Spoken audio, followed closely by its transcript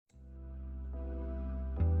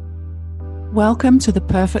Welcome to the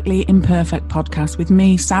Perfectly Imperfect podcast with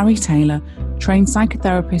me, Sari Taylor, trained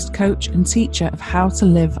psychotherapist, coach and teacher of how to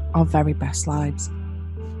live our very best lives.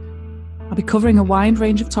 I'll be covering a wide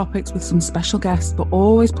range of topics with some special guests, but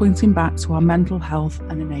always pointing back to our mental health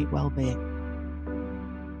and innate well-being.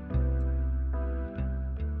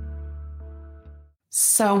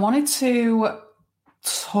 So I wanted to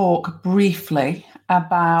talk briefly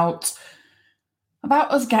about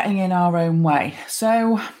us getting in our own way.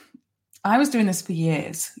 So I was doing this for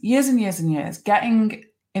years and years, getting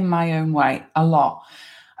in my own way a lot.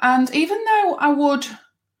 And even though I would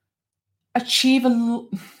achieve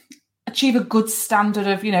a good standard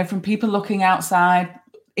of, from people looking outside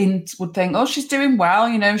would think, oh, she's doing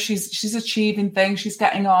well, she's achieving things, she's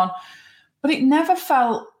getting on. But it never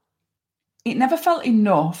felt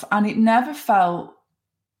enough, and it never felt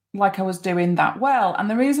like I was doing that well.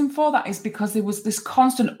 And the reason for that is because there was this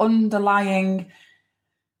constant underlying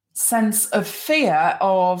sense of fear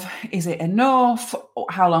of, is it enough?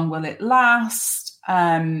 How long will it last?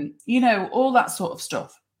 All that sort of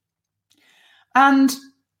stuff. And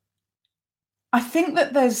I think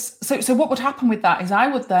that there's, so what would happen with that is I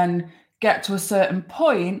would then get to a certain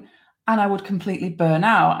point and I would completely burn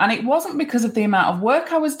out. And it wasn't because of the amount of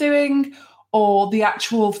work I was doing or the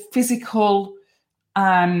actual physical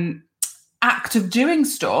act of doing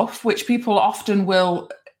stuff, which people often will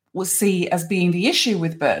see as being the issue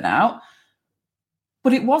with burnout.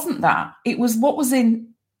 But it wasn't that. It was what was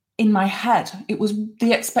in my head. It was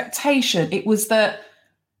the expectation. It was that,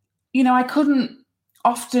 I couldn't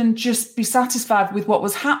often just be satisfied with what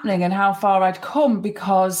was happening and how far I'd come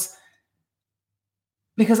because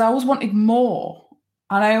I always wanted more.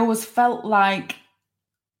 And I always felt like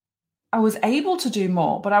I was able to do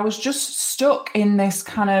more, but I was just stuck in this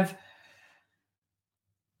kind of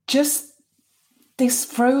just this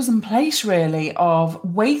frozen place, really, of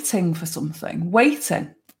waiting for something,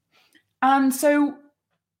 waiting. And so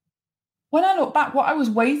when I look back, what I was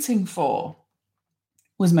waiting for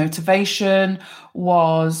was motivation,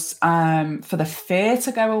 was for the fear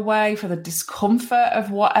to go away, for the discomfort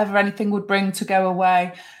of whatever anything would bring to go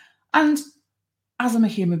away. And as I'm a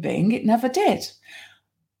human being, it never did.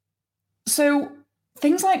 So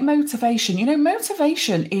things like motivation,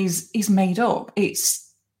 motivation is made up.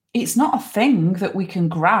 It's not a thing that we can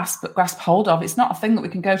grasp hold of. It's not a thing that we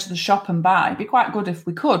can go to the shop and buy. It'd be quite good if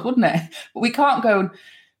we could, wouldn't it? But we can't go and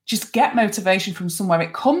just get motivation from somewhere.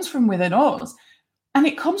 It comes from within us. And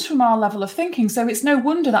it comes from our level of thinking. So it's no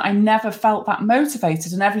wonder that I never felt that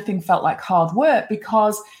motivated and everything felt like hard work,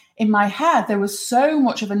 because in my head, there was so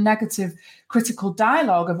much of a negative critical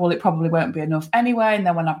dialogue of, well, it probably won't be enough anyway. And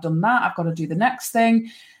then when I've done that, I've got to do the next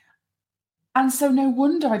thing. And so no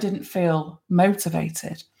wonder I didn't feel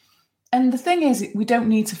motivated. And the thing is, we don't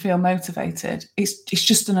need to feel motivated. It's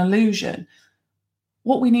just an illusion.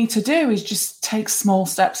 What we need to do is just take small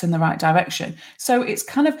steps in the right direction. So it's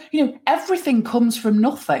kind of, everything comes from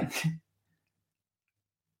nothing.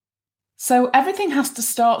 So everything has to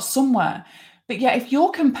start somewhere. But yet, if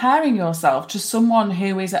you're comparing yourself to someone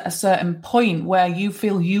who is at a certain point where you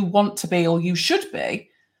feel you want to be or you should be,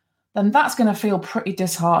 then that's going to feel pretty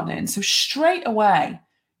disheartening. So straight away,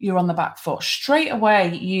 you're on the back foot. Straight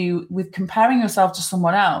away, with comparing yourself to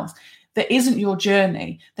someone else that isn't your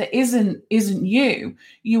journey, that isn't you,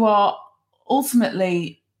 you are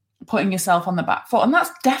ultimately putting yourself on the back foot. And that's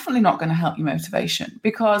definitely not going to help your motivation,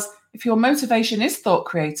 because if your motivation is thought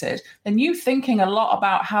created, then you thinking a lot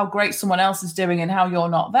about how great someone else is doing and how you're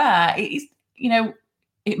not there,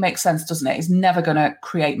 it makes sense, doesn't it? It's never going to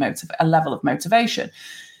create a level of motivation.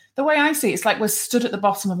 The way I see it, it's like we're stood at the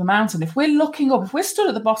bottom of a mountain. If we're looking up, if we're stood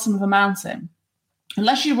at the bottom of a mountain,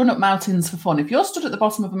 unless you run up mountains for fun, if you're stood at the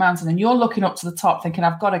bottom of a mountain and you're looking up to the top thinking,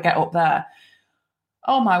 I've got to get up there,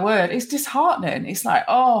 oh my word, it's disheartening. It's like,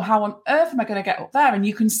 oh, how on earth am I going to get up there? And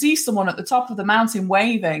you can see someone at the top of the mountain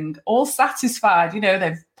waving, all satisfied,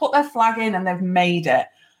 they've put their flag in and they've made it.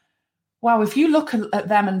 Wow, if you look at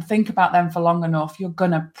them and think about them for long enough, you're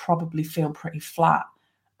going to probably feel pretty flat.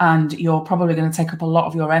 And you're probably going to take up a lot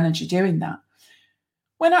of your energy doing that.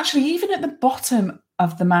 When actually, even at the bottom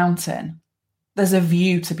of the mountain, there's a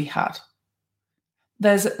view to be had.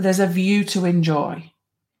 There's a view to enjoy.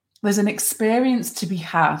 There's an experience to be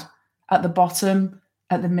had at the bottom,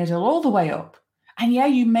 at the middle, all the way up. And yeah,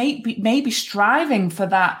 you may be striving for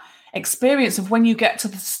that experience of when you get to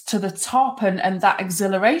the top and that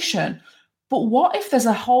exhilaration. But what if there's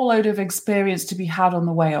a whole load of experience to be had on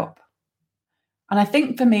the way up? And I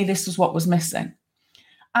think for me, this was what was missing.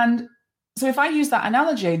 And so if I use that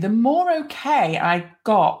analogy, the more okay I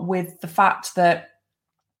got with the fact that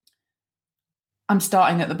I'm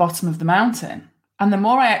starting at the bottom of the mountain and the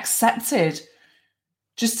more I accepted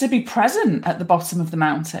just to be present at the bottom of the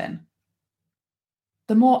mountain,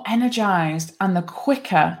 the more energized and the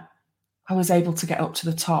quicker I was able to get up to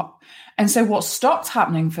the top. And so what stopped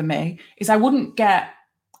happening for me is I wouldn't get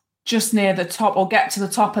just near the top or get to the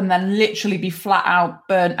top and then literally be flat out,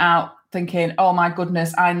 burnt out, thinking, oh my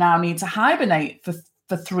goodness, I now need to hibernate for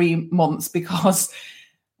 3 months because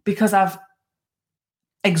I've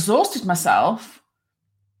exhausted myself.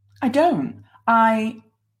 I don't. I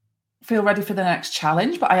feel ready for the next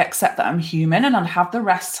challenge, but I accept that I'm human and I'll have the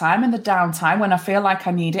rest time and the downtime when I feel like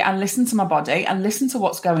I need it. I listen to my body and listen to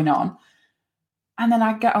what's going on. And then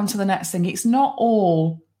I get on to the next thing. It's not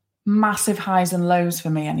all massive highs and lows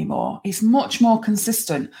for me anymore. It's much more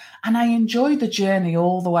consistent. And I enjoy the journey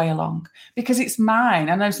all the way along because it's mine.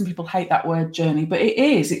 I know some people hate that word journey, but it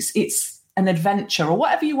is. It's an adventure or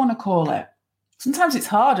whatever you want to call it. Sometimes it's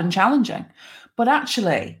hard and challenging. But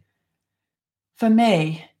actually, for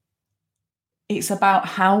me, it's about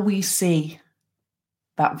how we see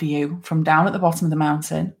that view from down at the bottom of the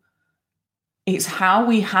mountain. It's how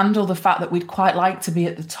we handle the fact that we'd quite like to be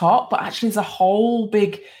at the top, but actually there's a whole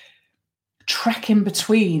big trek in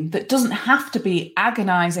between that doesn't have to be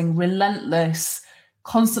agonizing, relentless,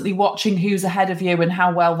 constantly watching who's ahead of you and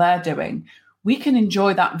how well they're doing. We can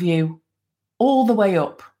enjoy that view all the way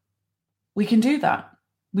up. We can do that.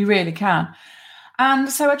 We really can. And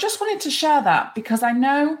so I just wanted to share that because I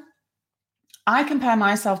know I compare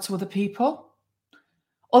myself to other people.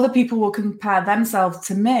 Other people will compare themselves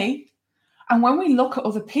to me. And when we look at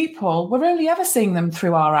other people, we're only ever seeing them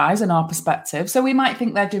through our eyes and our perspective. So we might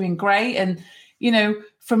think they're doing great. And, you know,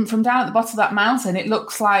 from down at the bottom of that mountain, it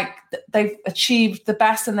looks like they've achieved the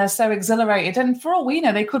best and they're so exhilarated. And for all we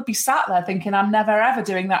know, they could be sat there thinking, I'm never, ever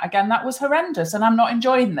doing that again. That was horrendous. And I'm not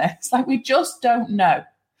enjoying this. Like, we just don't know.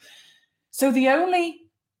 So the only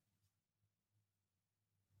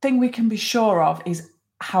thing we can be sure of is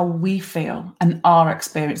how we feel and our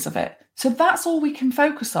experience of it. So that's all we can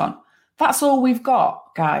focus on. That's all we've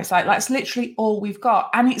got, guys. Like, that's literally all we've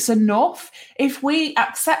got. And it's enough. If we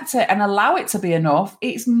accept it and allow it to be enough,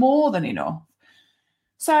 it's more than enough.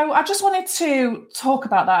 So I just wanted to talk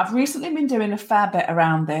about that. I've recently been doing a fair bit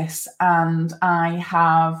around this, and I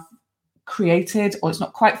have created, or it's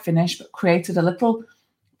not quite finished, but created a little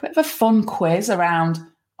bit of a fun quiz around,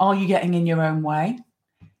 are you getting in your own way?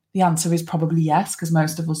 The answer is probably yes, because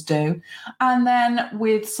most of us do. And then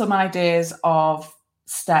with some ideas of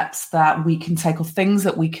steps that we can take or things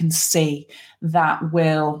that we can see that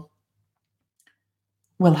will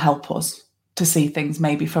help us to see things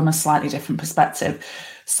maybe from a slightly different perspective.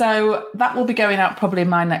 So that will be going out probably in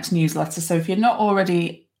my next newsletter. So if you're not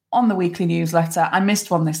already on the weekly newsletter, I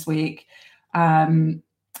missed one this week.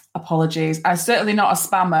 Apologies. I'm certainly not a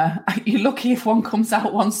spammer. You're lucky if one comes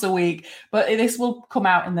out once a week, but this will come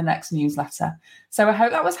out in the next newsletter. So I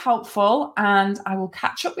hope that was helpful, and I will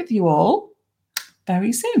catch up with you all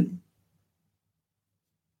very soon.